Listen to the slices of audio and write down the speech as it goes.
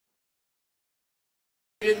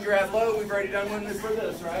Didn't grab low, we've already done one for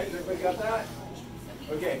this, right? Everybody got that?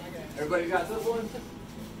 Okay, everybody got this one?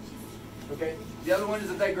 Okay, the other one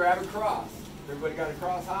is if they grab across. Everybody got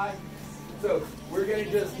across high? So we're going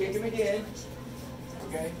to just kick him again.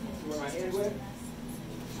 Okay, so where my hand went.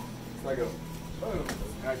 So I go, boom,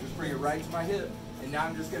 and I just bring it right to my hip. And now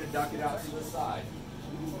I'm just going to duck it out to the side.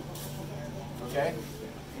 Okay,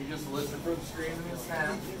 you just listen for the scream and the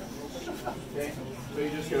snap. Okay, so you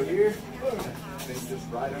just go here, boom, and then just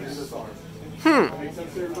right under this arm. That makes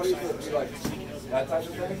sense to everybody? So it'd be like that type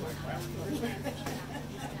of thing.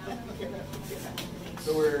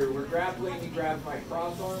 So we're grappling, he grabs my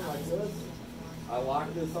cross arm like this. I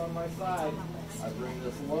lock this on my side. I bring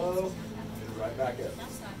this low, and right back up.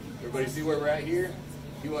 Everybody see where we're at here?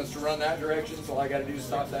 He wants to run that direction, so all I got to do is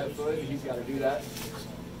stop that foot, and he's got to do that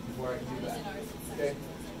before I can do that. Okay?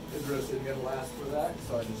 His wrist isn't going to last for that,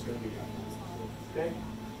 so I'm just going to do that. Okay?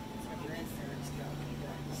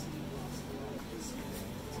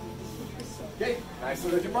 Okay, nice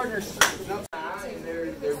look at your partners. And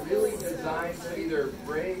they're really designed to either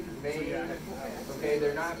break, make, okay?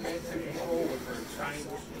 They're not meant to control with her,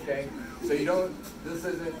 okay? So you don't, this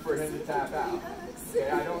isn't for him to tap out.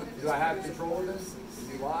 Okay, do I have control of this?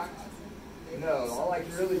 Is he locked? No, all I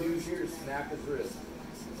can really do here is snap his wrist.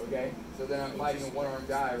 Okay, so then I'm fighting a one-armed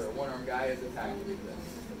guy, or a one-armed guy is attacking me.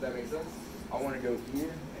 Does that make sense? I want to go here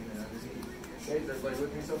and then underneath. Okay, is everybody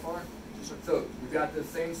with me so far? So we've got the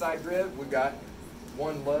same side grip. We've got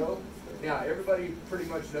one low. Now everybody pretty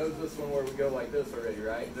much knows this one where we go like this already,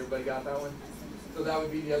 right? Has everybody got that one? So that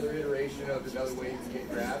would be the other iteration of another way to get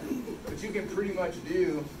grabbed. But you can pretty much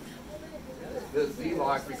do this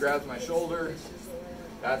V-lock. He grabs my shoulder.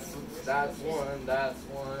 That's one. That's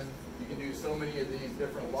one. You can do so many of these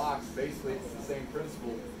different locks. Basically, it's the same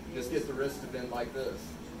principle. Just get the wrist to bend like this.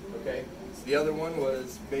 Okay. The other one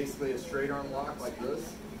was basically a straight arm lock like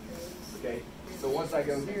this. Okay. So once I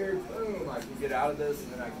go here, boom, I can get out of this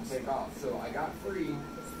and then I can take off. So I got free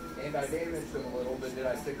and I damaged him a little, but did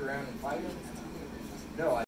I stick around and fight him? No.